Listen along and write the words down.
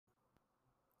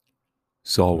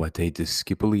Salvate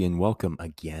discipuli and welcome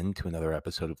again to another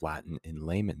episode of Latin in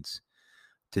Layman's.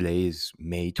 Today is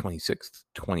May 26th,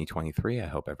 2023. I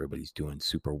hope everybody's doing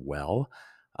super well.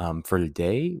 For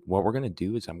today, what we're going to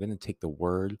do is I'm going to take the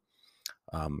word,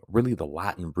 really the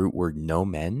Latin root word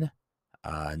nomen,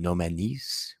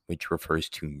 nomenis, which refers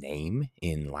to name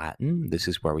in Latin. This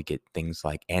is where we get things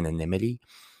like anonymity,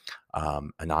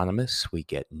 anonymous, we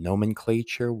get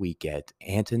nomenclature, we get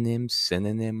antonym,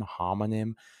 synonym,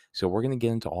 homonym. So we're going to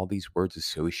get into all these words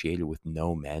associated with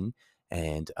nomen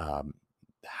and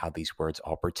how these words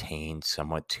all pertain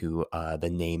somewhat to the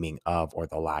naming of or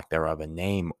the lack thereof a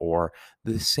name or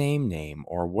the same name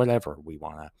or whatever we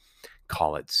want to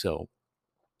call it. So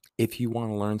if you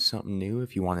want to learn something new,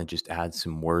 if you want to just add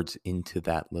some words into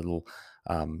that little,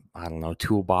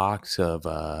 toolbox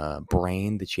of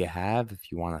brain that you have,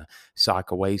 if you want to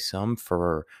sock away some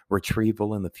for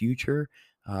retrieval in the future,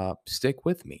 stick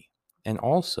with me. And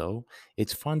also,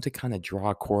 it's fun to kind of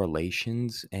draw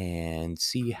correlations and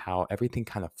see how everything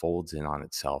kind of folds in on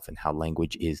itself and how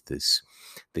language is this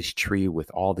tree with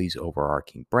all these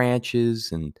overarching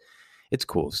branches, and it's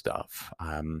cool stuff,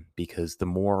 because the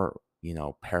more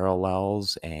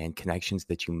parallels and connections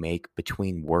that you make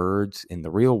between words in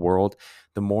the real world,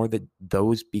 the more that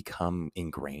those become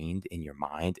ingrained in your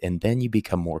mind, and then you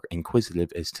become more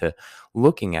inquisitive as to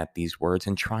looking at these words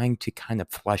and trying to kind of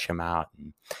flesh them out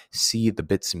and see the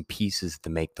bits and pieces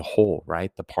that make the whole,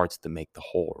 right? The parts that make the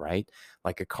whole, right?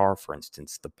 Like a car, for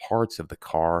instance, the parts of the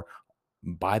car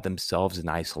by themselves in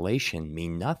isolation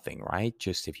mean nothing, right?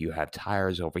 Just if you have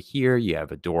tires over here, you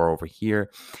have a door over here,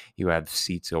 you have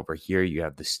seats over here, you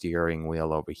have the steering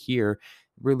wheel over here,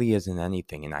 really isn't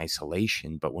anything in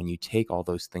isolation. But when you take all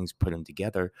those things, put them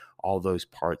together, all those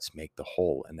parts make the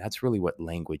whole. And that's really what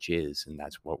language is. And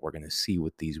that's what we're going to see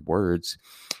with these words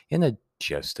in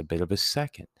just a bit of a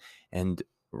second. And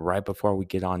right before we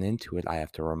get on into it, I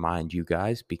have to remind you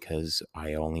guys, because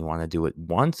I only want to do it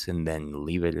once and then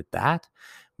leave it at that.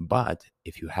 But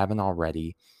if you haven't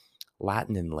already,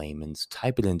 Latin in Layman's,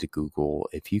 type it into Google.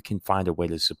 If you can find a way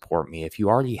to support me, if you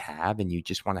already have and you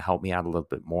just want to help me out a little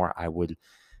bit more, I would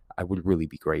really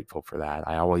be grateful for that.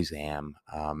 I always am.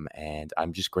 And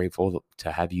I'm just grateful to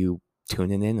have you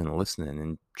tuning in and listening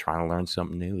and trying to learn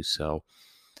something new. So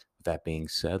with that being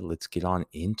said, let's get on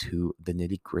into the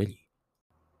nitty gritty.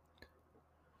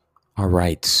 All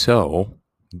right, so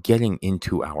getting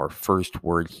into our first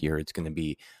word here, it's going to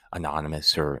be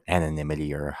anonymous or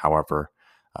anonymity, or however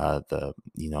the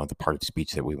part of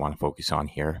speech that we want to focus on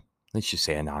here. Let's just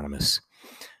say anonymous.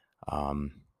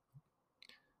 Um,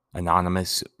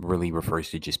 Anonymous really refers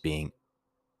to just being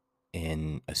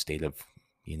in a state of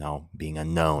being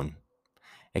unknown.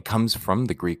 It comes from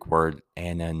the Greek word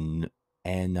anonymos,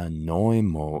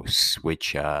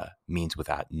 which means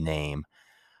without name.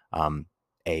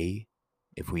 A,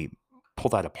 if we pull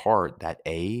that apart,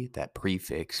 that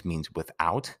prefix means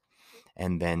without,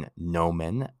 and then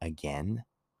nomen, again,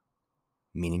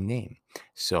 meaning name.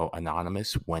 So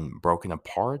anonymous, when broken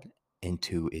apart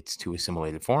into its two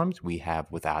assimilated forms, we have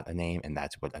without a name, and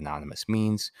that's what anonymous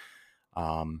means.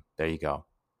 There you go.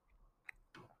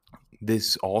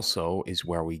 This also is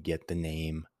where we get the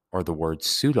name or the word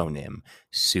pseudonym.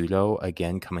 Pseudo,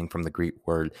 again, coming from the Greek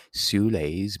word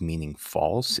pseudes, meaning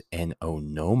false, and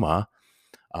onoma,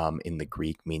 in the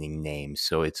Greek, meaning name.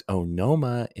 So it's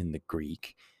onoma in the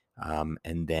Greek,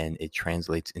 and then it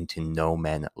translates into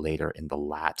nomen later in the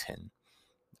Latin.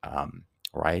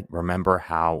 Right? Remember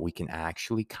how we can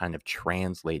actually kind of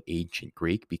translate ancient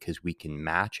Greek because we can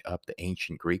match up the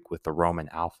ancient Greek with the Roman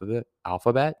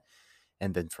alphabet.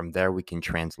 And then from there, we can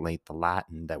translate the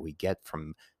Latin that we get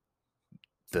from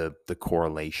the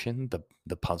correlation,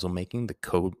 the puzzle making, the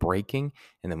code breaking,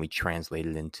 and then we translate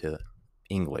it into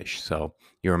English. So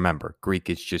you remember, Greek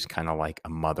is just kind of like a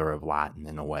mother of Latin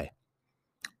in a way.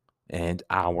 And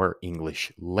our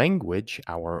English language,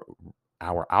 our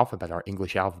alphabet, our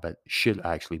English alphabet should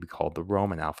actually be called the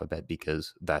Roman alphabet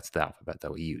because that's the alphabet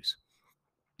that we use.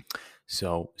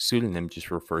 So pseudonym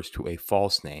just refers to a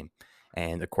false name.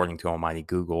 And according to Almighty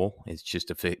Google, it's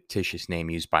just a fictitious name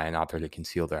used by an author to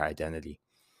conceal their identity.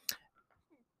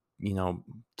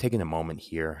 Taking a moment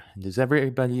here, does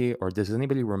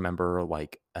anybody remember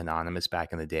like Anonymous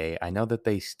back in the day? I know that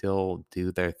they still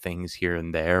do their things here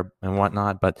and there and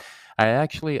whatnot, but I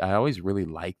always really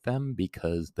liked them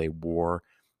because they wore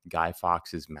Guy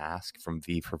Fawkes's mask from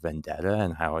V for Vendetta,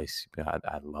 and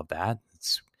I love that.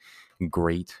 It's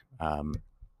great.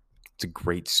 It's a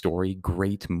great story,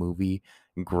 great movie,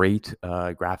 great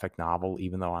graphic novel,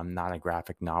 even though I'm not a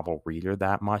graphic novel reader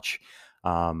that much.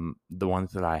 The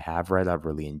ones that I have read, I've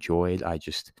really enjoyed. I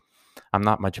just, I'm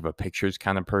not much of a pictures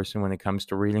kind of person when it comes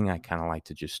to reading. I kind of like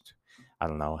to just, I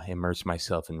don't know, immerse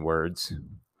myself in words.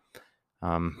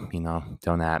 Don't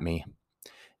at me.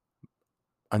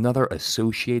 Another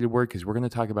associated word, because we're going to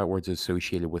talk about words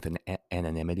associated with an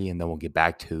anonymity, and then we'll get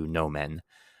back to nomen.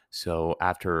 So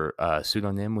after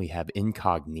pseudonym, we have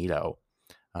incognito,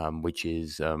 which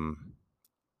is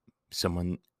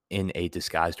someone in a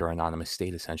disguised or anonymous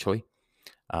state, essentially.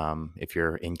 If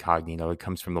you're incognito, it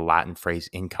comes from the Latin phrase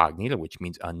incognito, which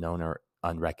means unknown or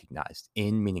unrecognized.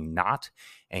 In meaning not,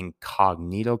 and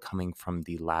cognito coming from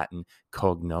the Latin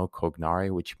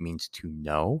cognare, which means to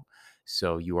know.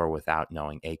 So you are without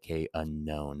knowing, aka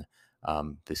unknown.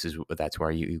 That's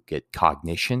where you get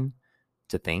cognition,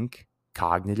 to think,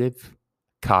 cognitive,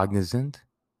 cognizant,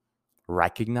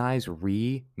 recognize.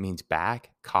 Means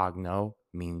back, cogno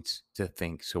means to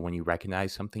think. So when you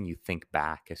recognize something, you think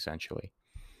back, essentially.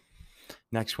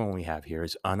 Next one we have here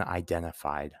is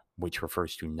unidentified, which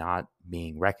refers to not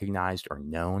being recognized or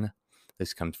known.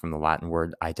 This comes from the Latin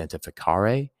word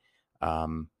identificare,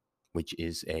 which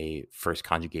is a first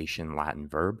conjugation Latin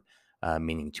verb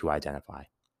meaning to identify.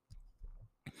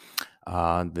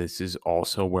 This is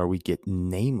also where we get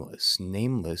nameless.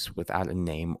 Nameless without a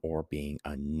name or being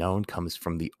unknown comes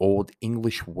from the Old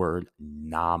English word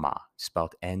nama,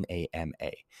 spelled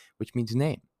N-A-M-A, which means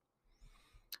name.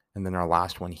 And then our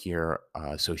last one here,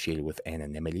 associated with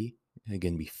anonymity,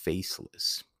 again, be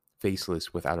faceless.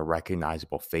 Faceless without a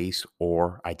recognizable face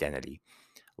or identity.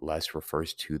 Less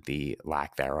refers to the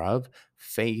lack thereof.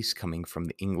 Face coming from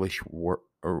the English word,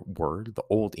 the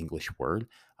Old English word,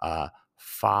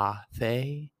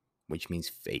 fathe, which means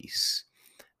face.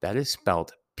 That is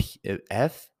spelled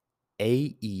Faehth,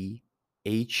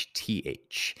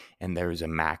 and there's a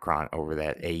macron over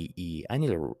that AE. I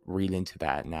need to read into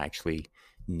that and actually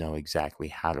know exactly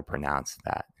how to pronounce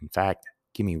that. In fact,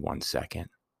 give me 1 second.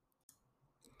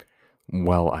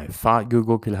 Well, I thought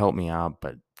Google could help me out,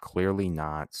 but clearly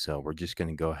not. So we're just going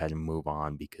to go ahead and move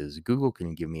on because Google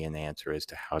can give me an answer as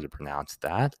to how to pronounce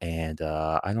that. And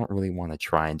I don't really want to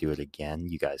try and do it again.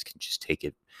 You guys can just take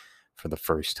it for the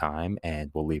first time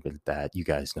and we'll leave it at that. You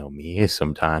guys know me.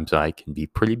 Sometimes I can be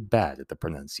pretty bad at the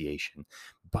pronunciation,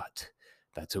 but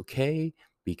that's okay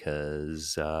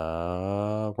because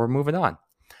we're moving on.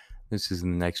 This is the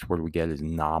next word we get is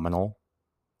nominal,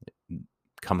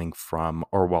 coming from,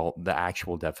 the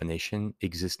actual definition,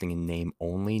 existing in name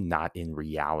only, not in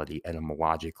reality.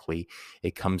 Etymologically,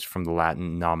 it comes from the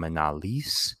Latin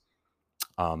nominalis,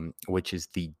 which is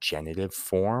the genitive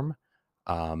form,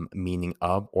 meaning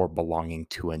of or belonging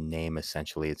to a name,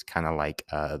 essentially. It's kind of like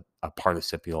a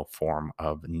participial form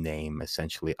of name,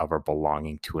 essentially, of or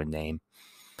belonging to a name.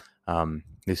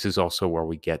 This is also where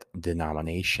we get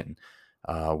denomination,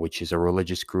 which is a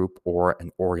religious group or an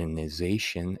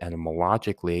organization.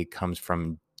 Etymologically, it comes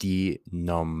from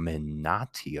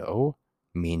denominatio,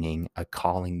 meaning a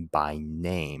calling by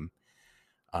name,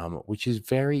 which is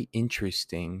very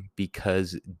interesting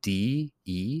because de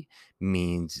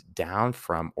means down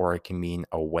from, or it can mean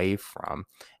away from,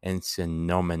 and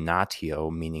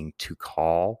nominatio, meaning to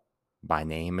call by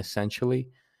name, essentially.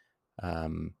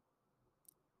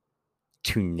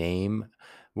 To name,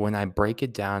 when I break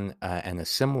it down and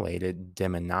assimilate it,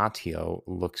 demonatio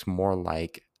looks more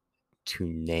like to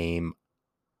name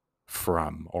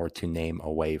from or to name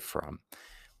away from,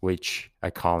 which a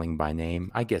calling by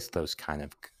name, I guess those kind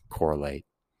of correlate.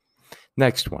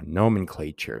 Next one,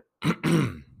 nomenclature.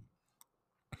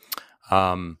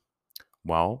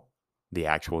 Well, the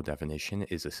actual definition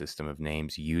is a system of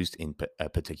names used in a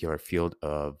particular field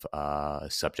of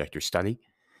subject or study.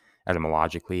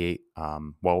 Etymologically,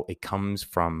 it comes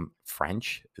from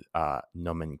French,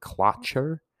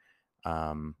 nomenclature,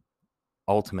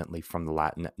 ultimately from the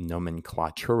Latin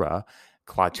nomenclatura.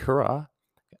 Clatura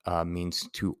means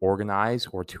to organize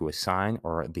or to assign,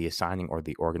 or the assigning or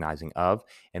the organizing of,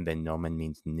 and then nomen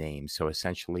means name. So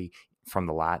essentially, from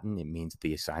the Latin, it means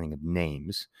the assigning of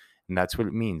names, and that's what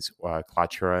it means.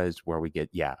 Clatura is where we get,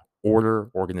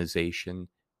 order, organization,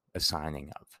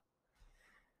 assigning of.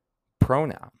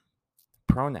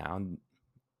 Pronoun,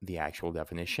 the actual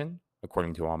definition,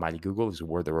 according to Almighty Google, is a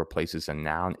word that replaces a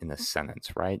noun in a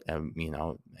sentence, right? And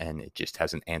it just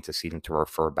has an antecedent to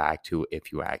refer back to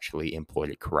if you actually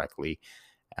employed it correctly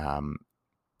in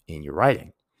your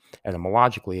writing.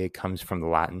 Etymologically, it comes from the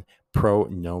Latin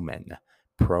pronomen.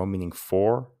 Pro meaning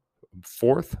forth,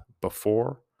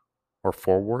 before, or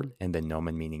forward, and then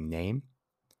nomen meaning name,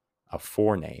 a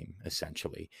forename,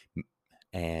 essentially.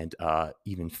 And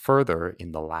even further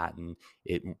in the Latin,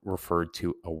 it referred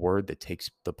to a word that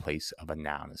takes the place of a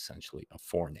noun, essentially, a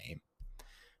forename.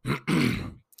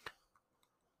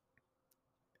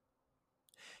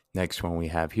 Next one we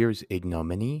have here is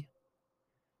ignominy.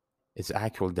 Its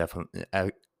actual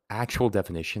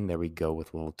definition, there we go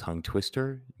with a little tongue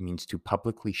twister, means to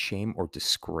publicly shame or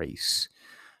disgrace.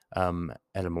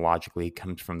 Etymologically, it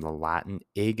comes from the Latin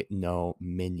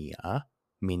ignominia,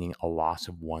 meaning a loss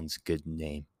of one's good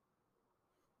name.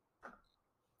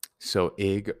 So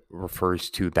ig refers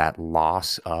to that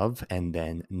loss of, and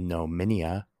then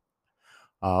nominia,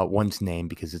 one's name,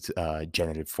 because it's a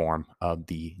genitive form of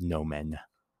the nomen.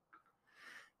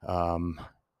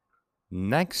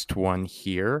 Next one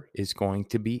here is going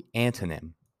to be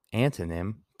antonym.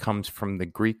 Antonym comes from the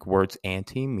Greek words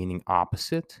anti, meaning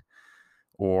opposite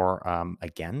or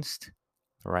against,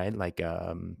 right? Like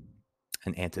an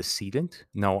antecedent.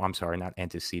 No, I'm sorry, not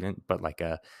antecedent, but like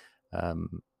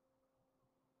um,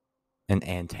 an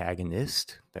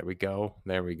antagonist. There we go.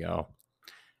 There we go.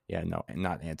 Yeah, no,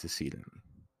 not antecedent.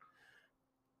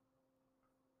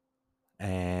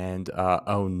 And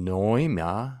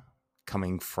onoima,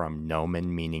 coming from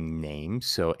nomen, meaning name.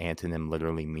 So antonym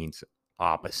literally means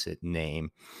opposite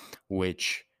name,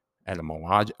 which not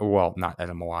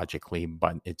etymologically,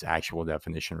 but its actual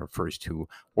definition refers to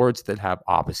words that have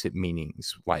opposite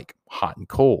meanings, like hot and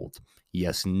cold,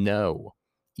 yes and no,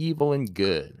 evil and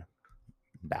good,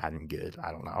 bad and good.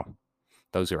 I don't know.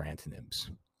 Those are antonyms.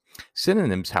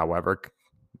 Synonyms, however,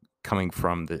 coming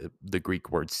from the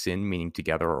Greek word syn, meaning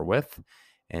together or with,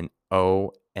 and onyma,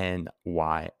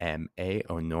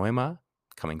 onoima,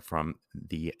 coming from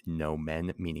the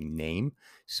nomen, meaning name.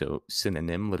 So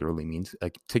synonym literally means a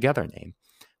together name,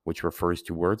 which refers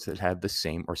to words that have the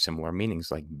same or similar meanings,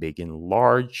 like big and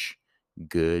large,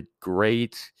 good,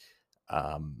 great,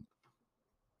 um,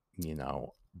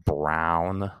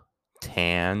 brown,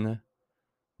 tan,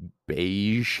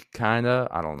 beige, kind of.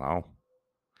 I don't know.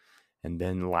 And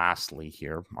then lastly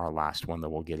here, our last one that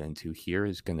we'll get into here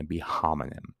is going to be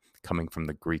homonym, coming from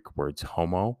the Greek words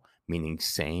homo, meaning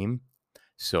same.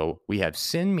 So we have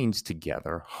sin means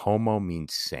together, homo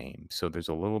means same. So there's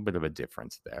a little bit of a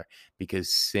difference there,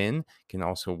 because sin can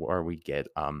also, where we get,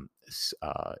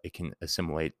 it can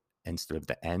assimilate instead of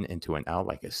the N into an L,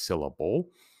 like a syllable,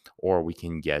 or we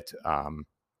can get,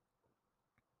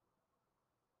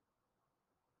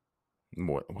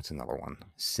 what's another one?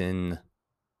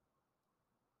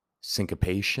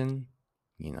 Syncopation,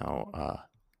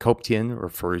 Koptian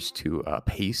refers to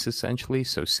pace, essentially,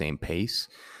 so same pace.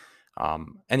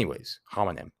 Anyways,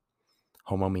 homonym.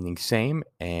 Homo meaning same,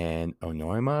 and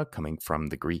onoima coming from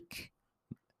the Greek,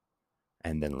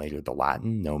 and then later the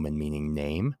Latin, nomen meaning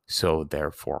name. So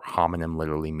therefore, homonym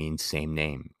literally means same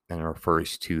name, and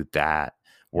refers to that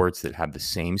words that have the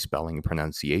same spelling and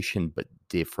pronunciation, but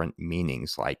different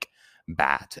meanings, like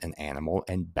bat, an animal,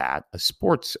 and bat, a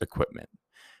sports equipment.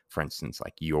 For instance,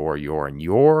 like your, and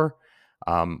your.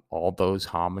 All those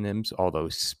homonyms, although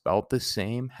spelt the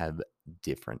same, have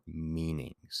different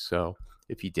meanings. So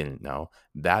if you didn't know,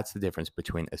 that's the difference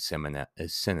between a synonym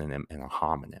and a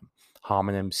homonym.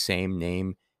 Homonym, same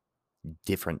name,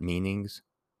 different meanings.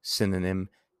 Synonym,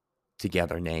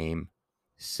 together name,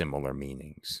 similar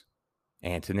meanings.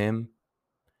 Antonym,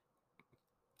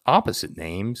 opposite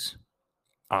names,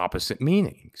 opposite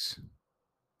meanings.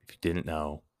 If you didn't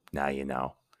know, now you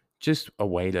know. Just a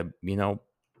way to,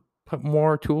 put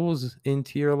more tools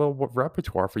into your little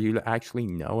repertoire for you to actually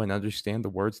know and understand the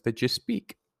words that you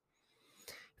speak.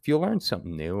 If you learn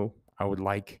something new, I would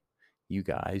like you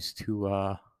guys to,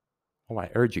 I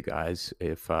urge you guys,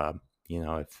 if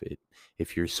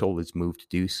if your soul is moved to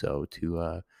do so,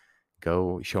 to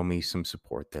go show me some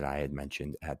support that I had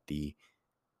mentioned at the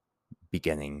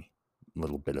beginning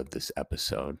little bit of this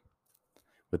episode.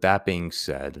 With that being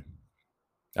said,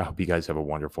 I hope you guys have a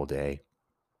wonderful day.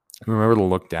 Remember to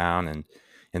look down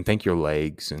and thank your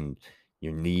legs and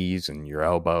your knees and your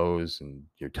elbows and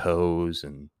your toes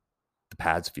and the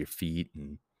pads of your feet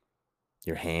and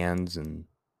your hands and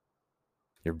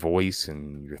your voice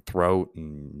and your throat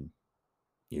and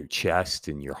your chest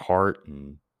and your heart,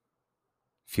 and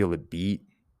feel it beat,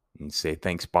 and say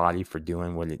thanks, body, for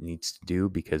doing what it needs to do,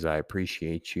 because I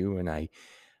appreciate you and I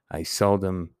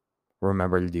seldom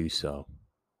remember to do so.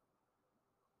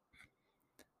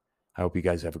 I hope you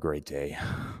guys have a great day.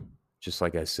 Just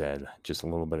like I said just a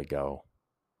little bit ago.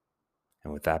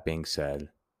 And with that being said,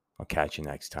 I'll catch you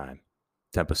next time.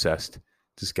 Tempest est,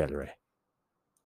 discedere.